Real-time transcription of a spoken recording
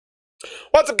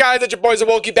What's up, guys? It's your boys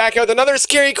Awoki back here with another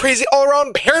scary, crazy,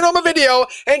 all-around paranormal video.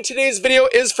 And today's video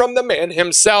is from the man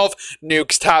himself,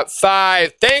 Nuke's Top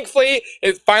 5. Thankfully,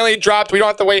 it finally dropped. We don't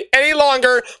have to wait any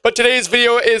longer. But today's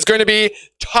video is going to be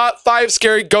top 5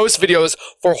 scary ghost videos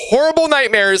for horrible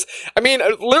nightmares. I mean,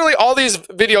 literally all these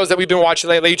videos that we've been watching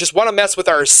lately just want to mess with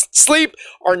our sleep,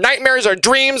 our nightmares, our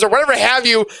dreams, or whatever have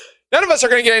you. None of us are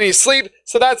going to get any sleep,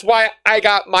 so that's why I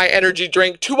got my energy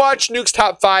drink to watch Nuke's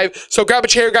Top 5. So grab a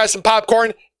chair, guys, some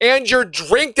popcorn, and your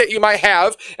drink that you might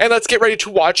have, and let's get ready to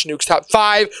watch Nuke's Top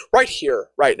 5 right here,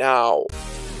 right now.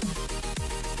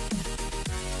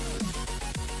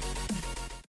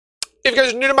 If you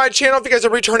guys are new to my channel, if you guys are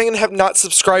returning and have not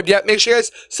subscribed yet, make sure you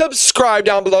guys subscribe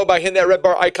down below by hitting that red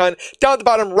bar icon down at the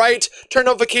bottom right. Turn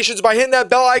notifications by hitting that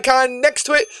bell icon next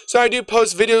to it. So when I do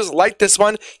post videos like this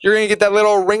one, you're going to get that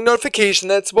little ring notification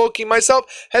that Smokey myself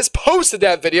has posted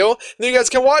that video. And then you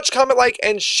guys can watch, comment, like,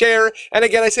 and share. And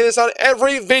again, I say this on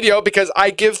every video because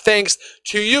I give thanks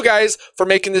to you guys for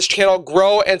making this channel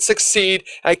grow and succeed.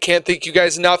 I can't thank you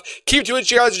guys enough. Keep doing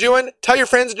what you guys are doing. Tell your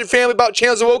friends and your family about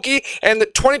Channels Awoki, and the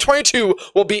 2022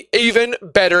 will be even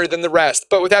better than the rest.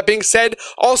 But with that being said,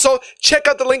 also check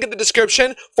out the link in the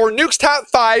description for Nuke's Top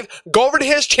 5. Go over to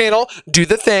his channel, do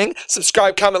the thing,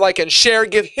 subscribe, comment, like, and share.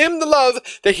 Give him the love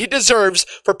that he deserves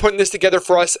for putting this together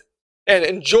for us and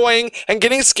enjoying and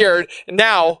getting scared. And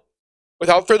now,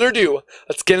 without further ado,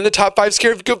 let's get into the top 5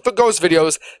 scary ghost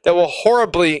videos that will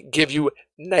horribly give you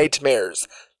nightmares.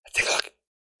 Let's take a look.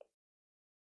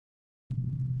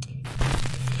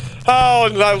 Oh,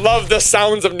 and I love the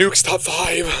sounds of Nuke's Top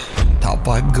 5. Top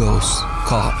 5 ghosts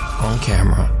caught on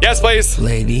camera. Yes, please.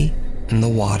 Lady in the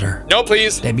water. No,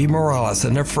 please. Debbie Morales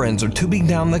and her friends are tubing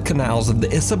down the canals of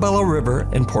the Isabella River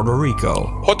in Puerto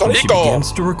Rico. Puerto When she Rico.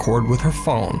 begins to record with her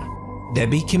phone,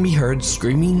 Debbie can be heard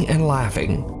screaming and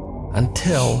laughing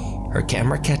until her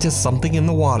camera catches something in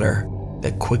the water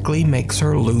that quickly makes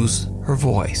her lose her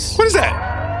voice. What is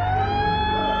that?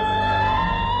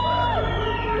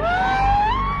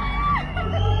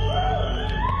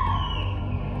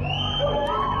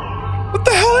 What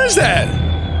the hell is that?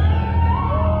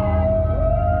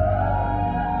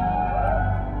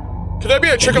 Could that be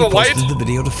a trick of the light? Debbie posted the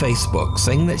video to Facebook,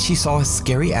 saying that she saw a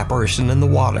scary apparition in the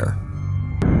water.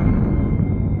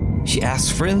 She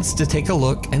asked friends to take a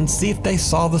look and see if they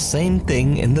saw the same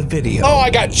thing in the video. Oh, I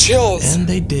got chills. And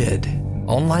they did.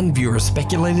 Online viewers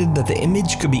speculated that the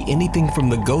image could be anything from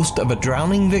the ghost of a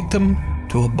drowning victim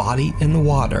to a body in the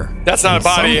water. That's not a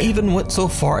body. Some even went so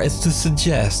far as to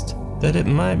suggest that it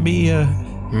might be a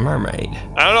mermaid.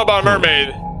 I don't know about a mermaid.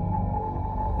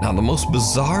 Now, the most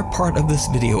bizarre part of this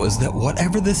video is that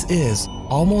whatever this is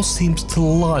almost seems to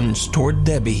lunge toward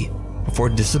Debbie before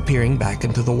disappearing back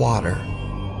into the water.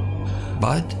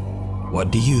 But what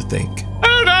do you think? I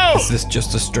don't know. Is this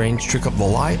just a strange trick of the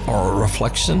light or a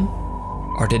reflection?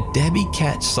 Or did Debbie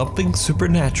catch something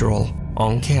supernatural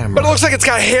on camera? But it looks like it's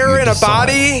got hair and a decide.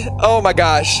 body. Oh my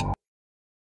gosh.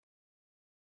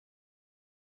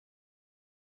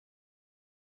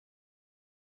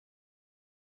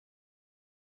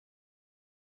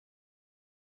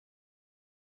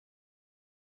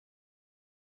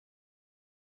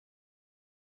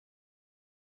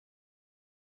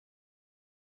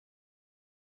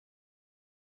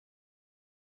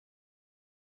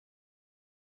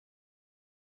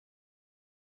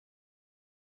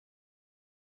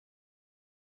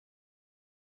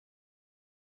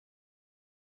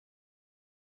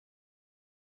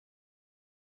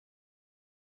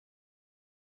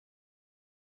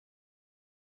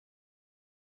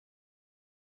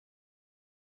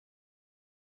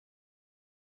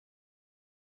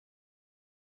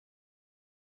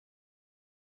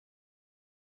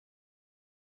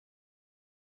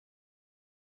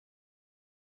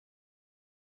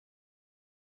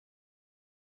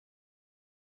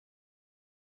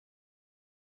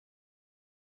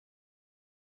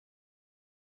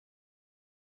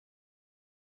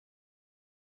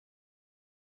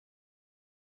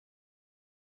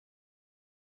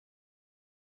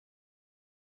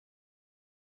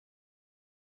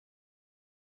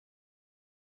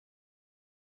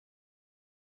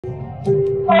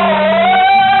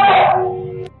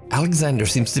 Alexander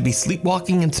seems to be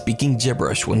sleepwalking and speaking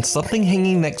gibberish when something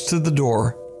hanging next to the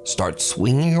door starts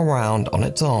swinging around on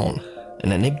its own,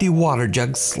 and an empty water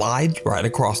jug slides right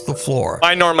across the floor.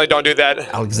 I normally don't do that.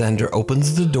 Alexander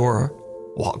opens the door,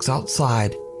 walks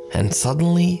outside, and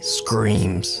suddenly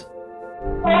screams.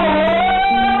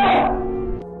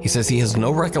 He says he has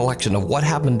no recollection of what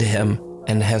happened to him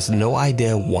and has no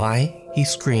idea why he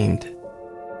screamed.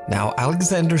 Now,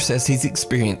 Alexander says he's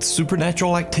experienced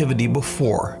supernatural activity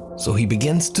before, So he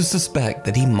begins to suspect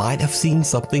that he might have seen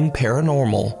something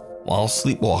paranormal while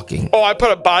sleepwalking. Oh, I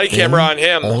put a body camera on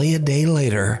him. Only a day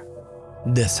later,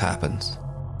 this happens.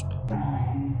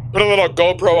 Put a little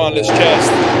GoPro on his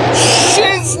chest.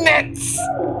 Shiznits!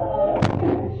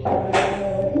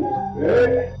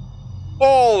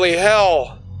 Holy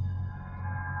hell.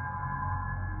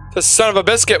 The son of a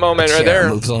biscuit moment right there.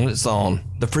 Moves on its own.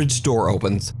 The fridge door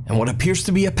opens, and what appears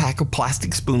to be a pack of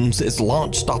plastic spoons is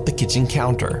launched off the kitchen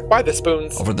counter. Why the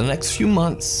spoons? Over the next few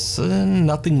months,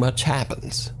 nothing much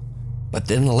happens. But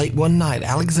then late one night,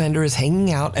 Alexander is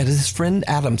hanging out at his friend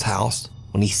Adam's house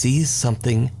when he sees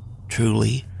something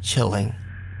truly chilling.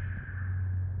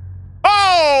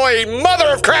 Holy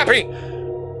mother of crappy!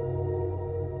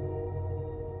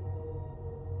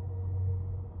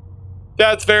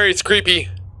 That's very creepy.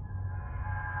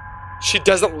 She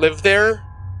doesn't live there?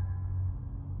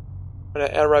 When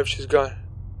I arrive, she's gone.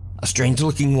 A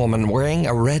strange-looking woman wearing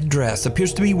a red dress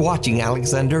appears to be watching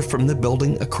Alexander from the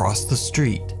building across the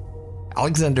street.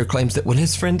 Alexander claims that when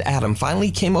his friend Adam finally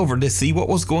came over to see what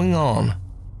was going on,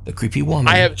 the creepy woman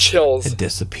I have chills. Had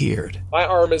disappeared. My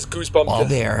arm is goosebumped. While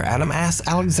there, Adam asks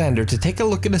Alexander to take a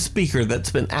look at a speaker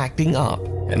that's been acting up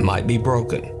and might be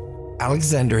broken.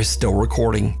 Alexander is still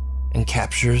recording and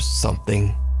captures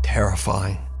something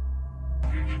terrifying.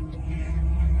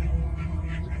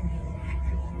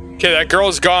 Okay, that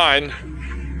girl's gone.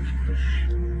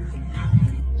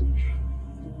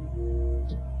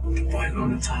 The button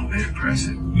on the top, man, press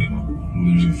it.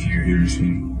 There's a few here, so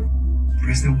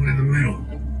press the one in the middle.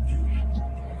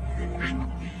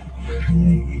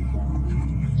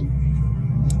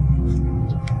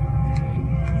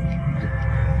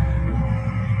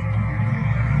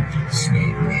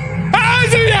 Ah,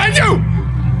 it's behind you!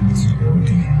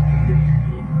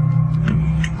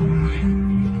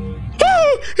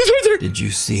 Did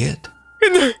you see it?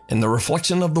 In the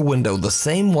reflection of the window, the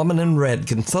same woman in red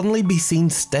can suddenly be seen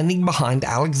standing behind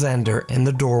Alexander in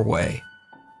the doorway.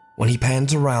 When he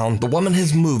pans around, the woman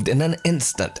has moved in an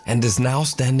instant and is now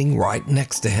standing right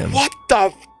next to him. What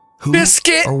the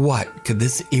biscuit? Or what could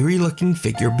this eerie-looking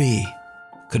figure be?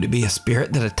 Could it be a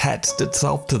spirit that attached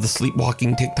itself to the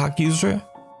sleepwalking TikTok user?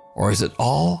 Or is it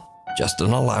all just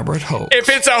an elaborate hoax? If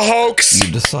it's a hoax,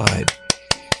 you decide.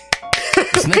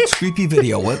 This next creepy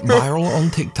video went viral on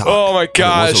TikTok. Oh my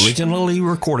gosh. It was originally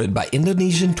recorded by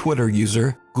Indonesian Twitter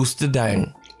user Goose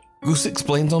Dedang. Goose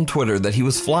explains on Twitter that he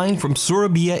was flying from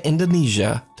Surabaya,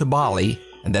 Indonesia to Bali,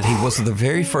 and that he was the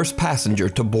very first passenger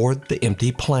to board the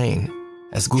empty plane.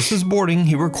 As Goose is boarding,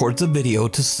 he records a video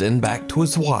to send back to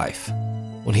his wife.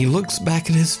 When he looks back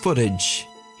at his footage,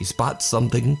 he spots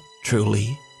something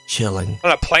truly chilling.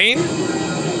 On a plane?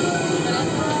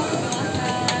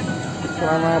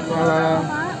 Selamat malam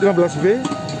 15B.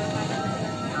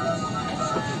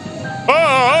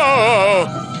 Oh!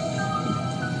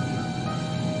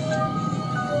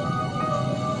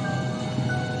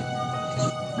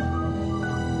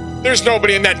 There's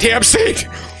nobody in that damn seat!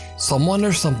 Someone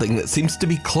or something that seems to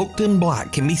be cloaked in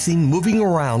black can be seen moving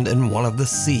around in one of the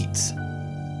seats.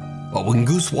 But when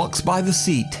Goose walks by the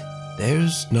seat,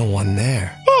 there's no one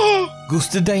there. Goose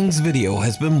Dedang's video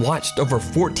has been watched over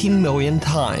 14 million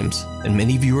times, and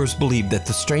many viewers believe that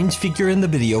the strange figure in the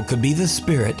video could be the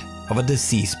spirit of a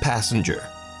deceased passenger.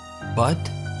 But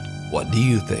what do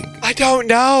you think? I don't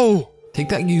know.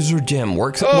 TikTok user Jim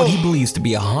works at what he believes to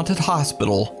be a haunted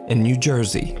hospital in New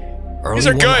Jersey. Early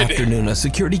one afternoon, a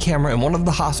security camera in one of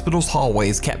the hospital's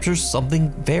hallways captures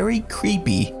something very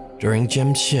creepy during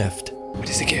Jim's shift. What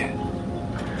does he get?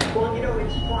 Well, you know,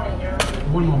 it's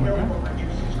funny, One moment, huh?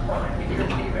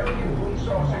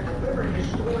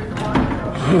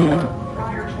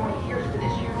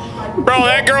 Bro,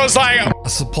 that girl's like, a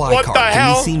supply what car the can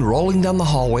hell? be seen rolling down the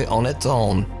hallway on its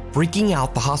own, freaking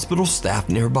out the hospital staff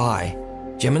nearby.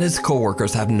 Jim and his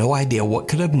co-workers have no idea what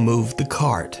could have moved the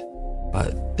cart.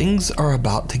 But things are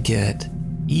about to get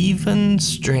even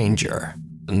stranger.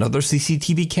 Another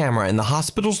CCTV camera in the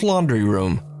hospital's laundry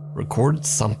room records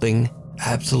something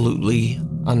absolutely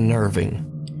unnerving.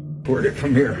 Where'd it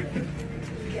from here?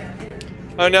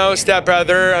 Oh no,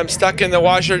 stepbrother, I'm stuck in the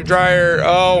washer dryer.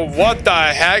 Oh, what the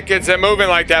heck is it moving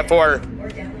like that for?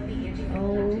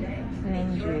 Oh,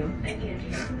 Andrew.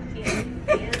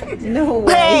 No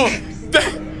way. Bro!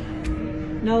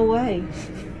 No way.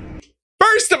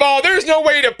 First of all, there's no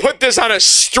way to put this on a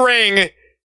string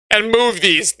and move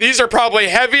these. These are probably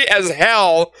heavy as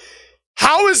hell.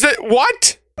 How is it?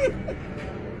 What?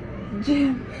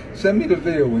 Jim. Send me the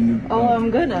video when you... Oh, I'm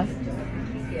gonna.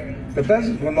 The best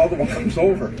is when the other one comes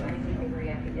over.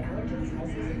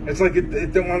 It's like it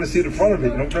didn't want to see the front of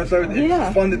it, you know? It's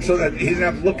Yeah. funded so that he didn't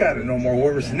have to look at it no more,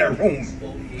 whoever's in that room.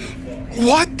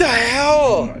 What the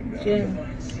hell? Jim.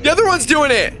 The other one's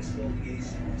doing it.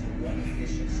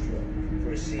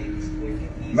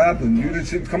 Madeline, you didn't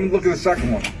see. Come and look at the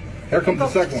second one. Here comes the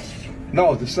second one.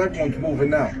 No, the second one's moving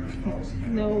now.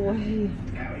 No way.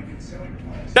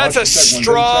 That's a Watch the second one,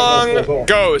 strong then the second one falls off.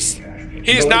 ghost.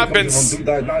 He's not been. You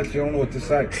don't know what to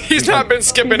say. He's not been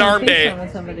skipping arm day.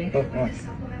 With somebody. Look, watch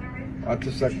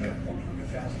the second one.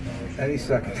 Any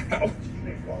second now.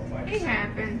 It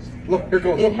happens. Look, here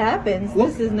goes. It Look, happens. Look.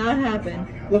 This does not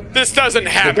happen. look. This doesn't The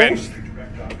happen. ghost.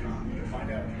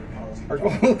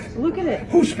 Look. Look at it.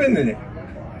 Who's spinning it?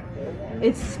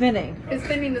 It's spinning. It's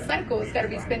spinning the cycle. It's got to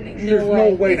be spinning. There's no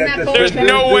way It's that not this. bolted. There's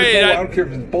no way I that- don't care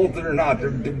if it's bolted or not.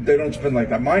 They don't spin like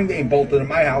that. Mine ain't bolted in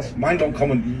my house. Mine don't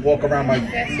come and walk around my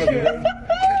living room.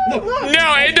 Look.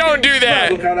 No, it don't do Look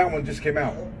that. how that one just came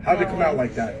out. How did it come out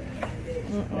like that?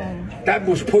 That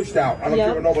was pushed out. I don't Yep.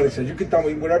 care what nobody says. You can tell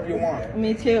me whatever you want.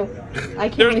 Me too. I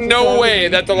can't There's wait to no tell way you.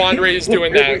 that the laundry is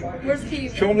doing Look, wait, that. Where's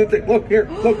Keith? Show them the thing. Look here.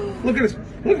 Look at this.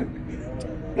 Look.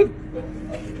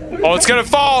 Oh, it's gonna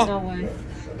fall. No way.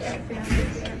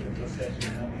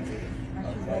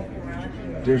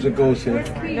 There's a ghost here.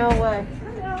 No way.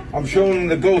 I'm showing them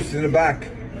the ghost in the back.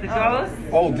 The ghost?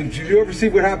 Oh, did you ever see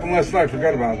what happened last night?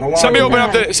 Forgot about it. The Somebody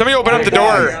laundry- open up the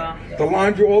door. The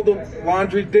laundry, all the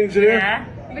laundry things are there. Yeah.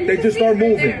 They just start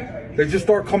moving. They just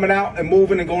start coming out and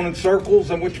moving and going in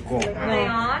circles and what you call it. Are they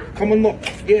on? Come and look.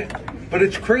 Yeah. But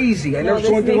it's crazy. I No, never this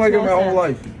saw anything like makes it in no my whole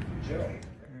sense. life.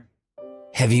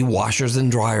 Heavy washers and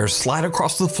dryers slide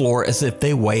across the floor as if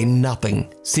they weigh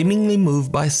nothing, seemingly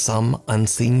moved by some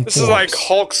unseen This force. is like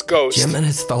Hulk's ghost. Jim and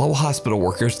his fellow hospital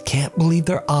workers can't believe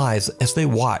their eyes as they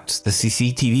watch the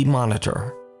CCTV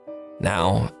monitor.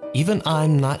 Now, even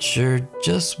I'm not sure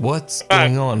just what's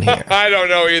going on here. I don't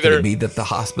know Could either. it be that the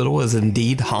hospital is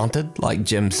indeed haunted, like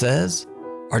Jim says?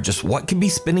 Or just what could be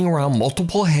spinning around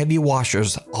multiple heavy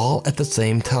washers all at the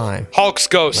same time? Hulk's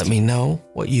ghost. Let me know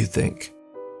what you think.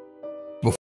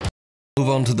 Before we move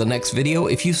on to the next video,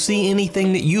 if you see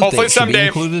anything that you Hopefully think should be someday.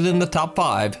 included in the top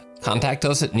 5, contact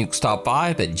us at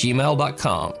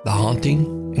nukestop5@gmail.com. The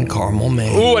Haunting in Carmel,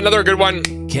 Maine. Ooh, another good one.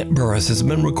 Kent Burris has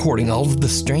been recording all of the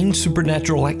strange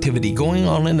supernatural activity going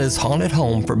on in his haunted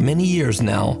home for many years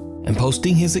now and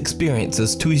posting his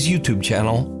experiences to his YouTube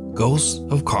channel, Ghosts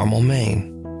of Carmel, Maine.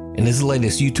 In his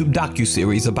latest YouTube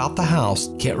docuseries about the house,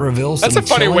 Kent reveals That's some a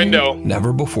funny chilling, window.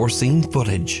 never before seen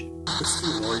footage.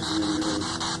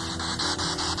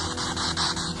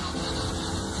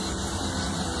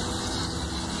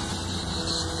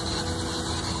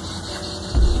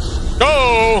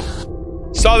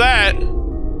 Oh, saw that.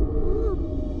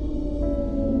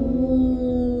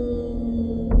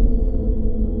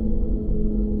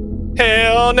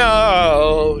 Hell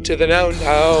no to the no,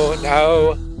 no,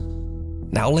 no.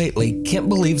 Now lately, Kent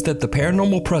believes that the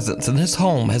paranormal presence in his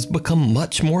home has become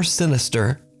much more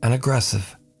sinister and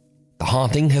aggressive. The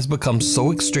haunting has become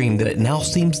so extreme that it now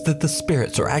seems that the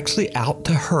spirits are actually out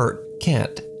to hurt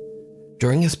Kent.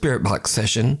 During a spirit box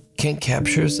session, Kent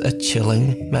captures a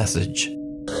chilling message.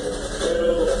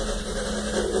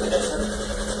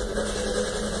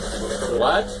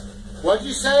 What? What'd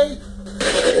you say?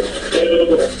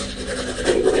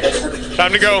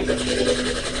 Time to go.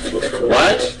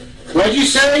 What? What'd you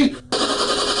say?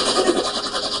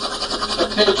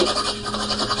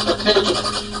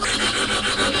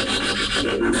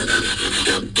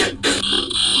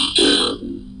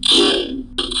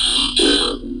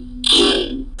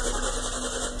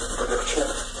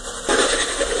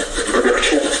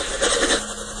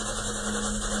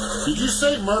 Did you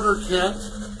say murder, Kent?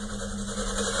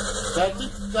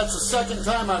 That's the second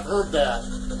time I've heard that.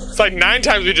 It's like 9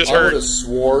 times we just I would heard. have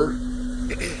swore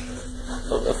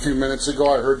a few minutes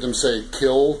ago I heard them say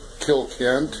kill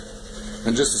Kent.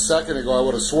 And just a second ago I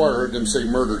would have swore I heard them say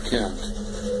murder Kent.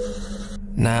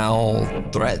 Now,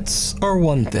 threats are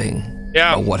one thing.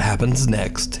 Yeah. But what happens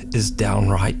next is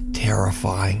downright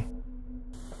terrifying.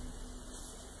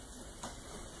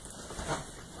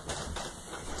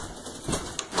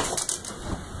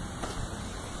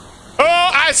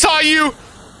 Oh, I saw you.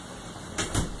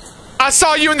 I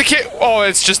saw you in the kit. Oh,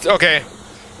 it's just okay.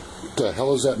 What the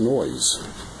hell is that noise?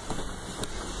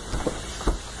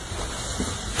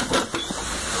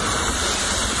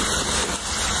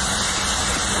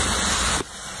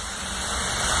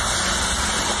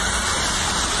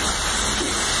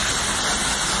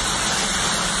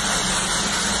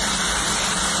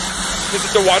 Is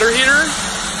it the water heater?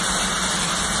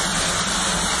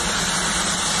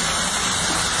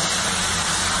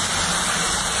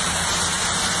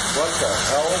 What the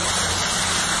hell?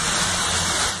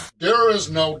 There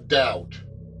is no doubt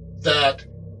that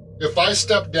if I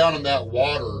step down in that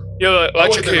water, You're I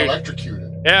would have been electrocuted.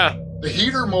 electrocuted. Yeah. The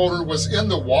heater motor was in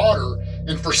the water,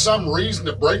 and for some reason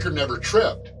the breaker never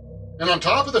tripped. And on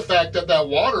top of the fact that that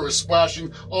water was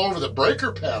splashing all over the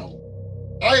breaker panel,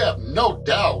 I have no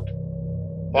doubt.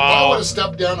 If I would Wow. have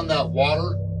stepped down in that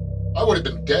water, I would have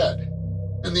been dead.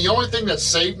 And the only thing that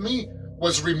saved me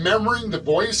was remembering the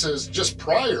voices just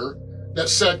prior that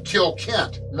said, kill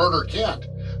Kent, murder Kent.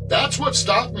 That's what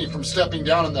stopped me from stepping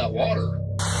down in that water.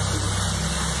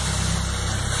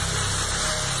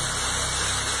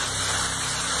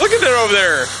 Look at that over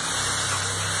there.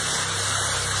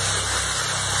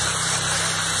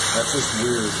 That's just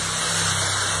weird.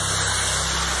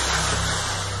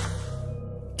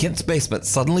 Kent's basement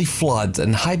suddenly floods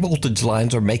and high voltage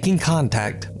lines are making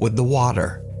contact with the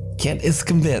water. Kent is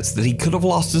convinced that he could have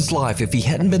lost his life if he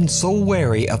hadn't been so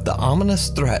wary of the ominous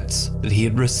threats that he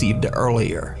had received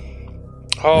earlier.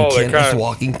 When Holy Kent crap. is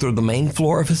walking through the main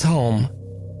floor of his home,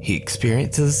 he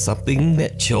experiences something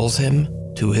that chills him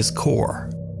to his core.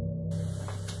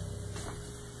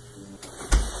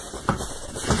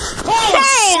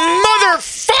 Oh, mother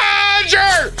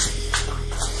fudger!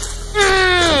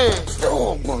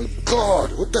 Oh my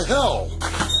God, what the hell?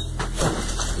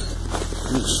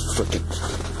 You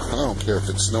frickin', I don't care if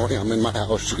it's snowing, I'm in my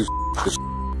house. You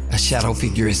A shadow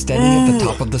figure is standing at the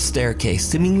top of the staircase,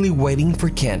 seemingly waiting for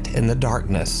Kent in the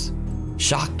darkness.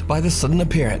 Shocked by the sudden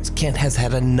appearance, Kent has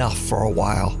had enough for a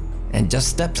while and just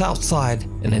steps outside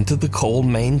and into the cold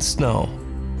Maine snow.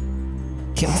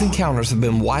 Kent's encounters have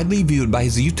been widely viewed by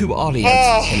his YouTube audience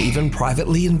and even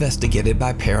privately investigated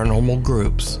by paranormal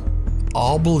groups.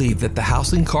 All believe that the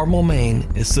house in Carmel, Maine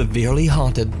is severely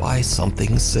haunted by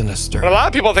something sinister. But a lot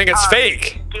of people think it's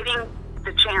fake. Getting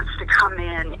the chance to come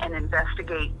in and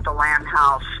investigate the Lamb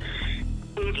House,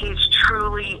 it is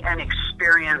truly an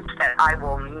experience that I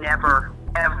will never,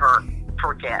 ever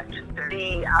forget.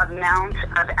 The amount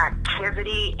of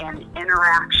activity and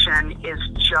interaction is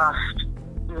just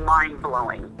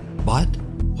mind-blowing. But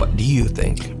what do you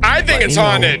think? I think Let it's me know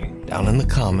haunted. down in the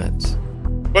comments.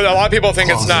 But a lot of people think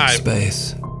it's Closet not.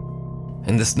 Space.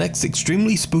 In this next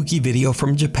extremely spooky video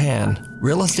from Japan,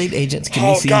 real estate agents can be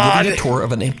Oh, seen God. giving a tour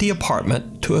of an empty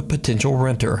apartment to a potential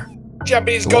renter.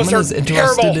 Japanese The ghosts woman are is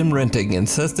interested terrible. in renting and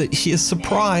says that she is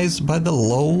surprised by the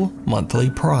low monthly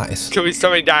price. Could be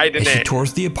somebody died in As she it.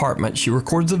 tours the apartment, she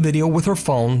records a video with her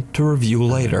phone to review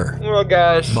later. Oh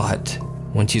gosh. But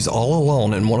when she's all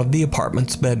alone in one of the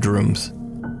apartment's bedrooms,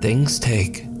 things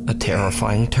take a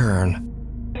terrifying turn.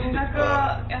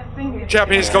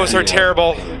 Japanese ghosts are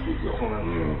terrible.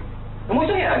 もう一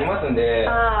部屋ありますんで、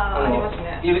あります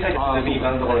ね。指先の右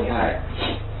側のところに、はい。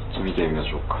ちょっと見てみま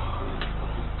しょうか。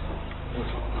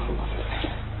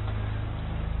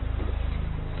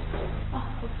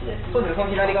そうです、その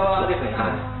左側ですね。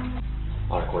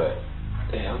あれこれ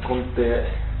エアコンって取れ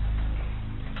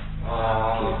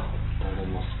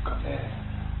ますかね。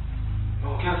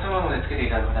お客様までつけてい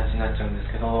ただく形になっちゃうんで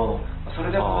すけど、そ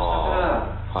れでもも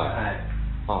しかしたら、はい。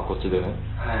あ、こっちでね。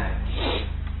はい。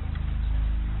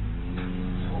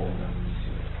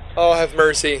 Oh, have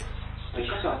mercy. 一箇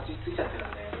所あっちついちゃってる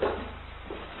んで。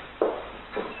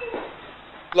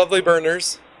 Lovely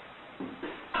burners.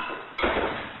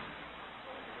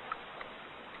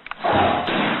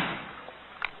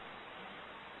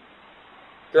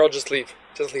 Girl, just leave.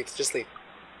 Just leave. Just leave.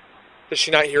 Does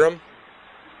she not hear him?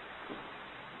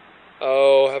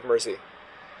 Oh, have mercy.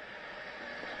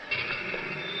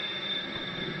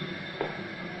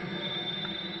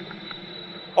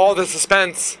 All the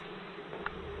suspense.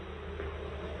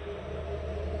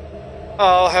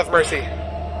 Oh, have mercy.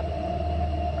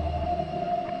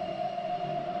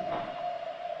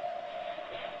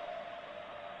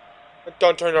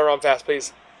 Don't turn it around fast,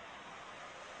 please.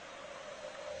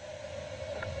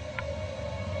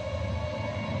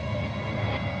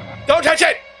 Don't touch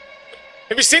it!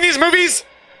 Have you seen these movies?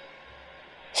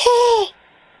 Oh!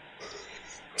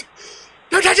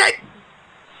 Don't touch it!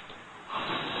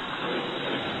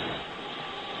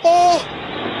 Oh!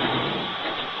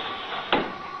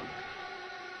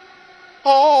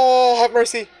 Oh, have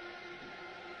mercy.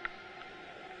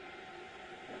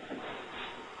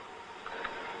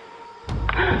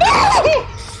 Oh!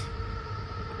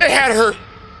 It had her.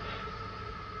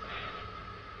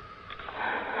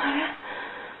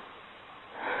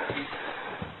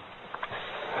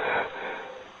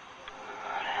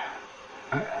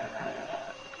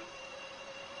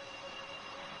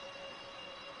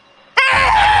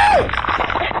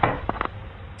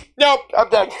 Nope, I'm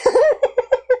done.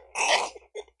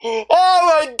 Oh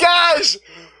my gosh!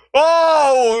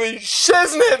 Holy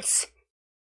shiznits!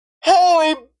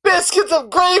 Holy biscuits of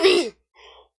gravy!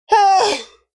 Oh.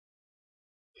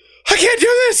 I can't do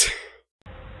this.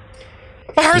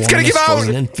 My heart's gonna give out.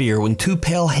 Frozen in fear when two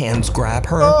pale hands grab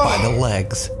her by the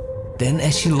legs. Then,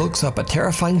 as she looks up, a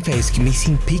terrifying face can be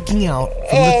seen peeking out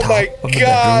from the top of the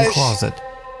bedroom closet.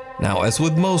 Now, as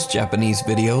with most Japanese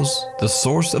videos, the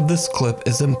source of this clip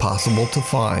is impossible to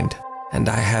find, and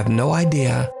I have no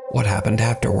idea what happened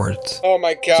afterwards. Oh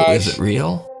my gosh. So is it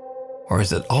real? Or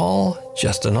is it all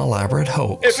just an elaborate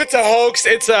hoax? If it's a hoax,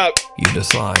 it's a... You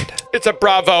decide. It's a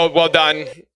bravo. Well done.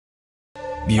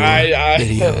 Viewer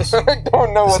videos. I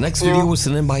don't know this what next to do. video was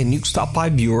sent in by a Nuke's Top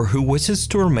 5 viewer who wishes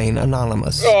to remain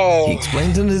anonymous. Oh. He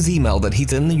explains in his email that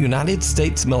he's in the United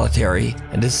States military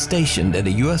and is stationed at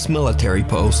a US military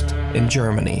post in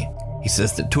Germany. He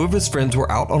says that two of his friends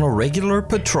were out on a regular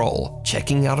patrol,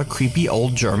 checking out a creepy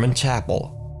old German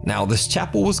chapel. Now, this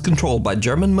chapel was controlled by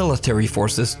German military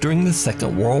forces during the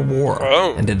Second World War,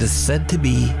 and it is said to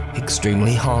be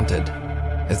extremely haunted.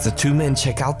 As the two men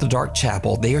check out the dark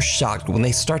chapel, they are shocked when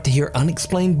they start to hear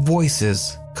unexplained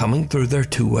voices coming through their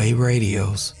two-way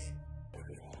radios.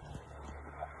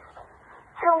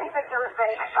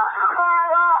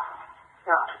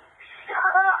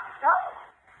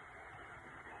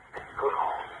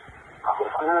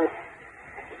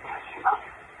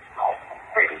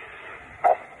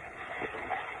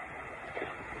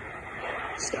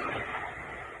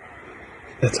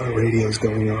 That's our radios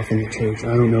going off in the church.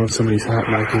 I don't know if somebody's hot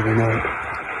micing or not.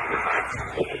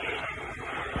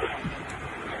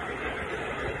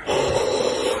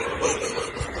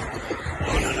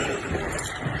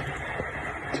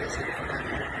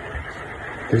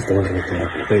 There's doors right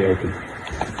there. They open.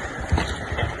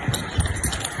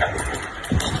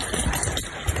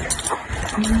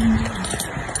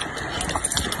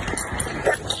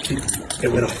 It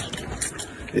went off.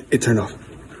 It turned off.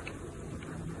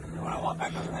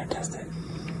 Back over there, test it.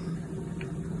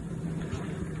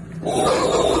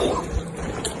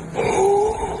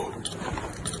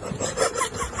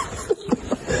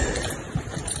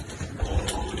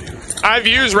 I've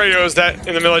used radios that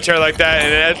in the military like that,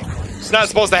 and it's not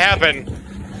supposed to happen.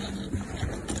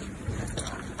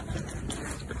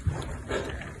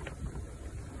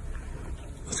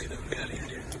 Let's get out of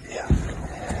here, dude. Yeah.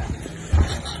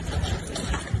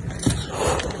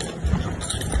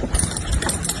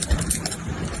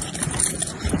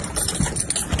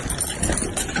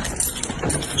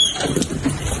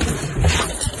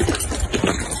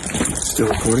 Still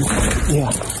recording?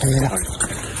 Yeah, turn it out.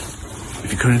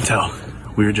 If you couldn't tell,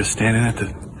 we were just standing at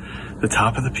the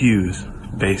top of the pews,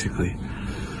 basically,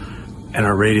 and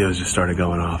our radios just started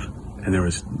going off, and there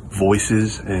was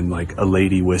voices and like a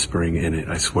lady whispering in it.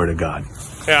 I swear to God.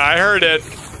 Yeah, I heard it.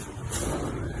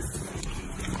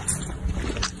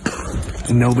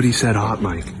 And nobody said hot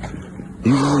mic.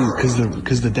 Usually,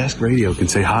 because the desk radio can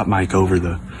say hot mic over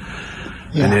the,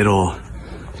 and it'll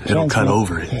cut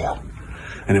over it. Yeah.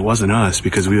 And it wasn't us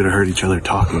because we would have heard each other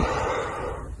talking.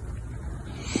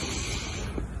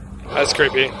 That's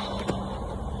creepy.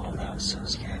 That was so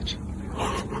sketchy.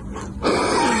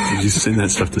 You just send that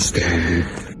stuff to Stan,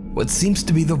 dude. What seems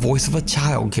to be the voice of a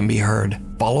child can be heard,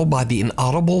 followed by the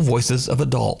inaudible voices of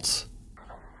adults.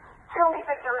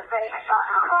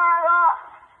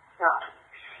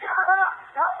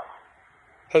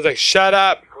 I was like, shut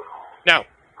up. Now.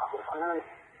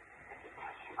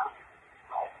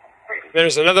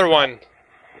 There's another one.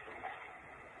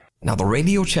 Now, the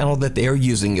radio channel that they are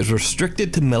using is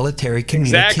restricted to military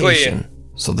communication. Exactly.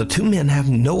 So the two men have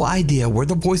no idea where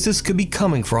the voices could be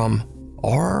coming from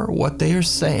or what they are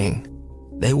saying.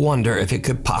 They wonder if it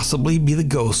could possibly be the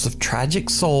ghosts of tragic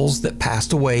souls that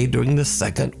passed away during the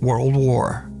Second World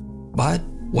War. But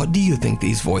what do you think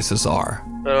these voices are?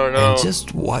 I don't know. And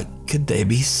just what could they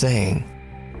be saying?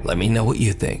 Let me know what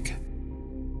you think.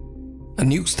 A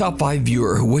Nuke's Top 5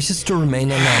 viewer who wishes to remain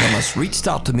anonymous reached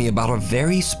out to me about a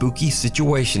very spooky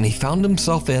situation he found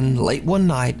himself in late one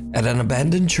night at an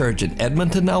abandoned church in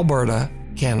Edmonton, Alberta,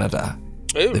 Canada.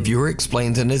 Ooh. The viewer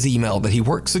explains in his email that he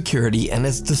works security and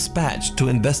is dispatched to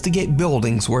investigate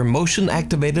buildings where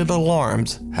motion-activated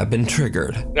alarms have been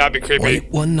triggered. That'd be creepy. Late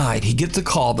one night, he gets a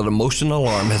call that a motion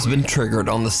alarm has been triggered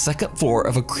on the second floor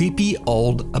of a creepy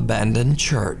old abandoned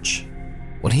church.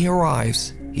 When he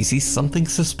arrives, he sees something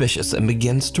suspicious and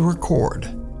begins to record.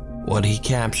 What he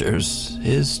captures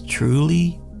is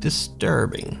truly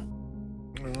disturbing.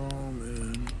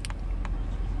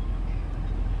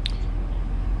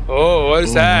 Oh, what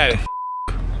is that?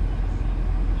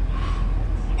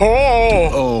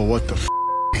 Oh, what the f?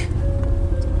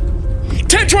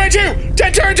 1022!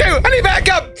 1022! I need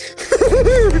backup!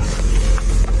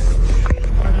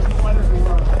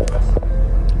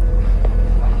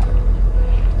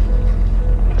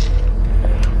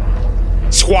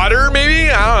 squatter,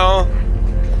 maybe? I don't know.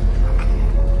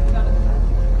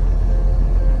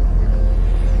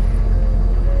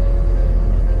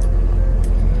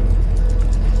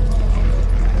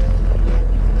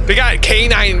 They got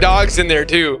canine dogs in there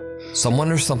too.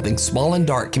 Someone or something small and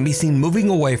dark can be seen moving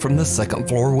away from the second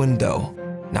floor window.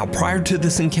 Now, prior to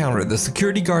this encounter, the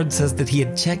security guard says that he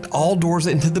had checked all doors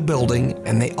into the building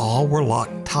and they all were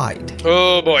locked tight.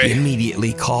 Oh boy. He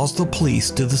immediately calls the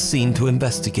police to the scene to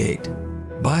investigate.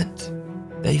 But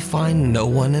they find no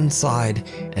one inside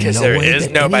and no there way is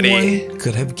that nobody. anyone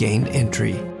could have gained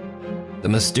entry. The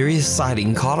mysterious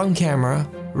sighting caught on camera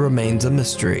remains a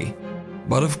mystery.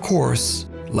 But of course,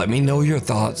 let me know your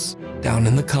thoughts down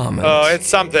in the comments. Oh, it's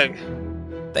something.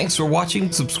 Thanks for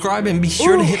watching, subscribe, and be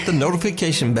sure to hit the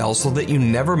notification bell so that you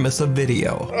never miss a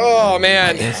video. Oh,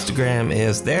 man. My Instagram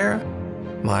is there,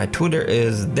 my Twitter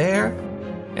is there,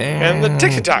 And the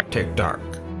TikTok. TikTok.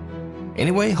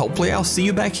 Anyway, hopefully I'll see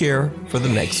you back here for the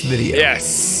next video.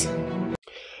 Yes.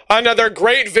 Another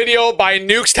great video by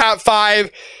Nuke's Top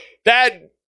 5.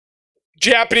 That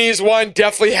Japanese one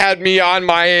definitely had me on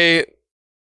my,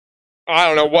 I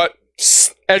don't know what,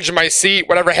 edge of my seat,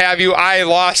 whatever have you. I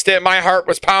lost it. My heart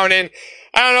was pounding.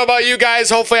 I don't know about you guys.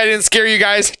 Hopefully I didn't scare you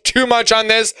guys too much on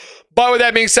this. But with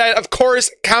that being said, of course,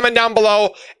 comment down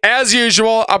below, as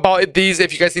usual, about these.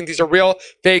 If you guys think these are real,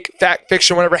 fake, fact,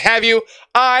 fiction, whatever have you.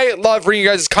 I love reading you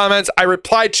guys' comments. I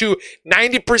reply to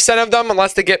 90% of them,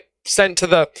 unless they get sent to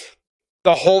the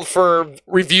hold for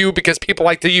review, because people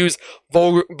like to use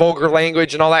vulgar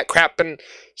language and all that crap and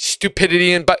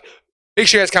stupidity. But make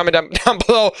sure you guys comment down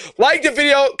below. Like the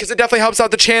video, because it definitely helps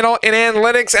out the channel and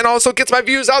analytics, and also gets my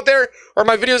views out there, or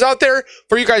my videos out there,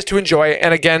 for you guys to enjoy.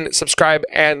 And again, subscribe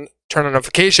and turn on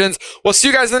notifications. We'll see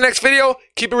you guys in the next video.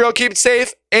 Keep it real, keep it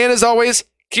safe, and as always,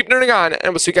 keep nerding on,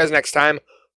 and we'll see you guys next time.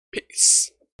 Peace.